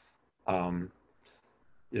 So, I'll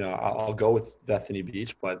go with Bethany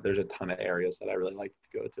Beach, but there's a ton of areas that I really like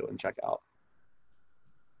to go to and check out.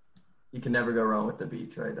 You can never go wrong with the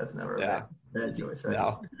beach, right? That's never a bad choice, right?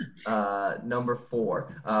 No. Number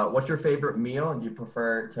 4. What's your favorite meal? Do you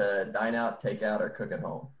prefer to dine out, take out, or cook at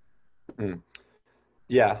home?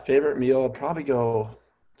 Yeah, favorite meal, I'd probably go.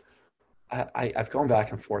 I've gone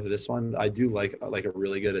back and forth with this one. I do like a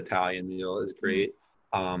really good Italian meal is great.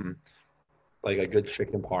 Like a good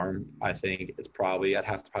chicken parm, I think I'd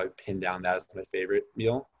have to probably pin down that as my favorite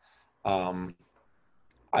meal.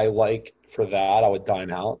 I like, for that, I would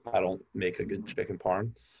dine out. I don't make a good chicken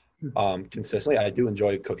parm consistently. I do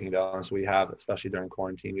enjoy cooking though, so we have, especially during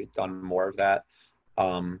quarantine, we've done more of that.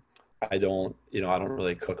 I don't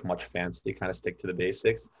really cook much fancy, kind of stick to the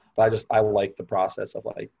basics. But I like the process of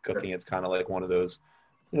like cooking. It's kind of like one of those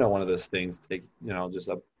things, just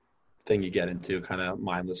a thing you get into kind of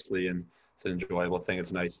mindlessly, and it's an enjoyable thing.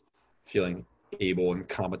 It's nice feeling able and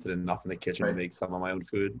competent enough in the kitchen to make some of my own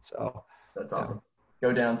food. So that's awesome.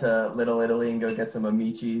 Go down to Little Italy and go get some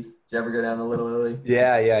Amici's. Did you ever go down to Little Italy?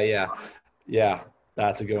 Yeah.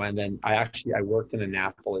 That's a good one. And then I worked in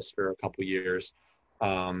Annapolis for a couple years.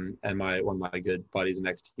 And one of my good buddies and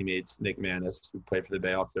ex-teammates, Nick Manis, who played for the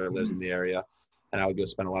Bayhawks there, lives in the area. And I would go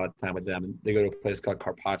spend a lot of time with them. And they go to a place called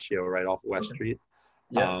Carpaccio right off West Street.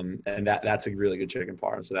 Yeah. And that's a really good chicken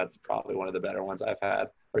parm. So that's probably one of the better ones I've had,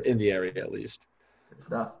 or in the area at least. Good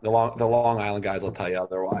stuff. The Long Island guys will tell you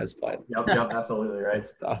otherwise, but Yep, absolutely right.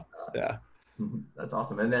 Stuff. Yeah. That's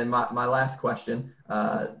awesome. And then my last question,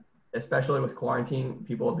 especially with quarantine,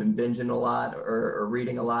 people have been binging a lot or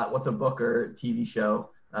reading a lot. What's a book or TV show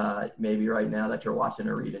maybe right now that you're watching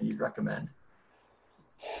or reading you'd recommend?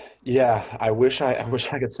 Yeah, I wish I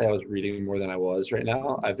could say I was reading more than I was right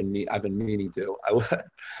now. I've been meaning to.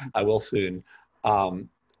 I will soon.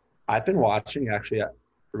 I've been watching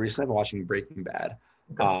recently. I've been watching Breaking Bad.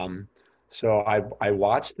 Okay. So I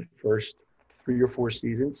watched the first 3 or 4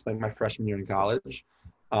 seasons, like my freshman year in college.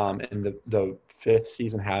 And the 5th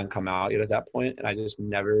season hadn't come out yet at that point, and I just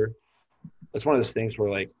never. It's one of those things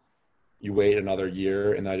where like you wait another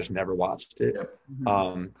year, and I just never watched it. Yep.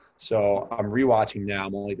 So I'm rewatching now.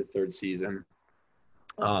 I'm only the 3rd season,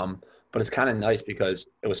 but it's kind of nice because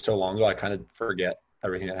it was so long ago. I kind of forget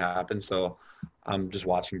everything that happened. So I'm just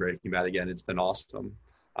watching Breaking Bad again. It's been awesome.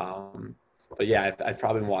 But yeah, I've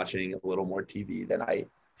probably been watching a little more TV than I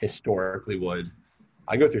historically would.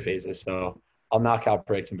 I go through phases, so I'll knock out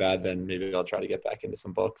Breaking Bad, then maybe I'll try to get back into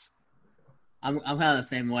some books. I'm kind of the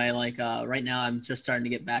same way. Like right now, I'm just starting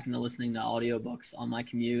to get back into listening to audiobooks on my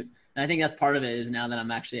commute, and I think that's part of it. Is now that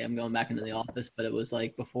I'm going back into the office, but it was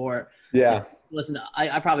like before. Yeah.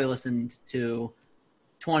 I probably listened to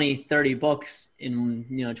 20, 30 books in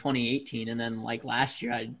 2018, and then like last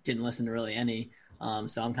year I didn't listen to really any.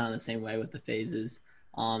 So I'm kind of the same way with the phases.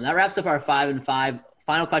 That wraps up our 5 and 5.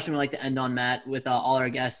 Final question we like to end on, Matt, with all our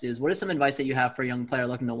guests is, what is some advice that you have for a young player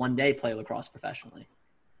looking to one day play lacrosse professionally?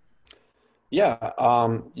 Yeah,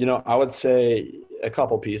 I would say a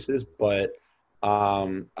couple pieces, but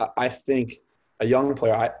I think a young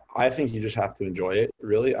player, I think you just have to enjoy it,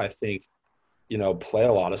 really. I think, play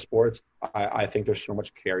a lot of sports. I think there's so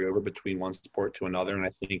much carryover between one sport to another, and I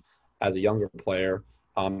think as a younger player,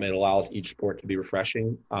 it allows each sport to be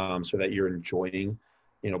refreshing so that you're enjoying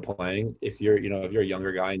playing. If you're a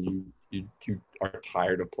younger guy and you are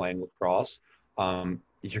tired of playing lacrosse,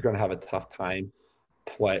 you're going to have a tough time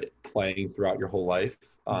playing throughout your whole life.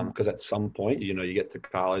 Because at some point, you get to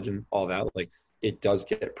college and all that, like it does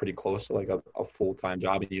get pretty close to like a full-time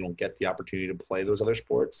job, and you don't get the opportunity to play those other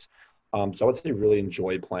sports. So I would say really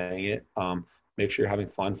enjoy playing it. Make sure you're having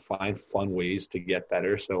fun, find fun ways to get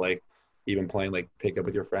better. So like, even playing like pick up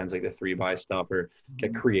with your friends, like the 3x stuff, or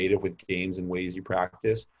get creative with games and ways you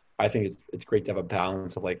practice. I think it's great to have a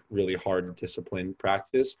balance of like really hard discipline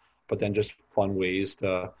practice, but then just fun ways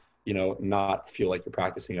to, not feel like you're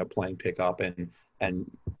practicing at playing pickup and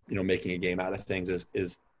making a game out of things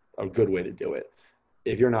is a good way to do it.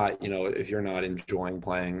 If you're not enjoying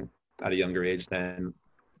playing at a younger age, then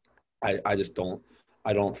I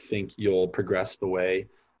don't think you'll progress the way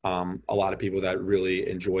a lot of people that really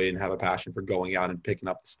enjoy and have a passion for going out and picking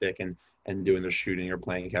up the stick and doing their shooting or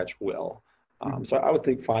playing catch will. So I would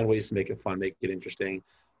think find ways to make it fun, make it interesting.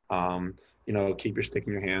 Keep your stick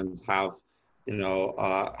in your hands, have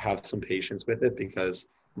some patience with it, because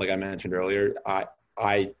like I mentioned earlier,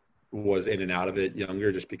 I was in and out of it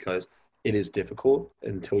younger just because it is difficult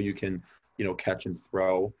until you can, catch and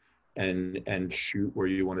throw and shoot where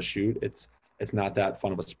you want to shoot. It's not that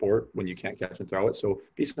fun of a sport when you can't catch and throw it. So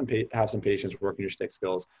have some patience, work on your stick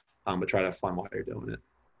skills, but try to have fun while you're doing it.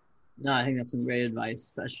 No, I think that's some great advice,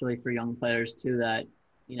 especially for young players too, that,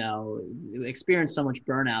 experience so much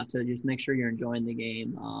burnout, to just make sure you're enjoying the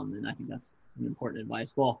game. And I think that's some important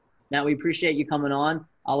advice. Well, Matt, we appreciate you coming on.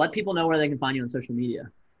 I'll let people know where they can find you on social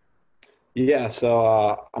media. Yeah.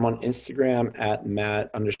 So I'm on Instagram at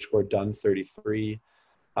Matt_Dunn33,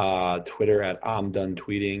 Twitter at I'm Done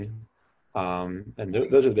Tweeting. And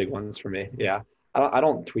those are the big ones for me. Yeah. I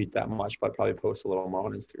don't tweet that much, but I probably post a little more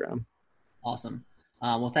on Instagram. Awesome.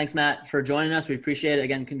 Well, thanks, Matt, for joining us. We appreciate it.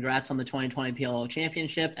 Again, congrats on the 2020 PLO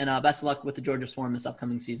championship, and best of luck with the Georgia Swarm this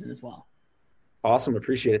upcoming season as well. Awesome.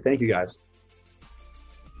 Appreciate it. Thank you, guys.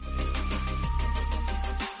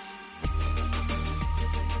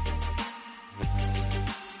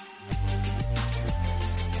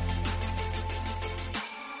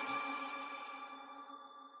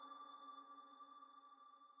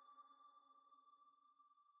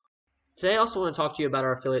 Today I also want to talk to you about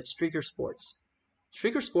our affiliate Streaker Sports.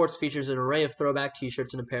 Streaker Sports features an array of throwback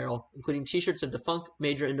t-shirts and apparel, including t-shirts of defunct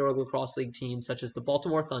major indoor lacrosse league teams such as the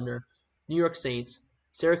Baltimore Thunder, New York Saints,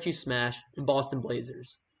 Syracuse Smash, and Boston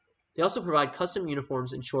Blazers. They also provide custom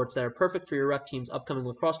uniforms and shorts that are perfect for your rep team's upcoming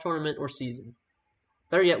lacrosse tournament or season.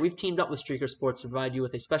 Better yet, we've teamed up with Streaker Sports to provide you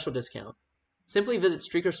with a special discount. Simply visit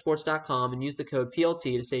streakersports.com and use the code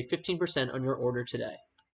PLT to save 15% on your order today.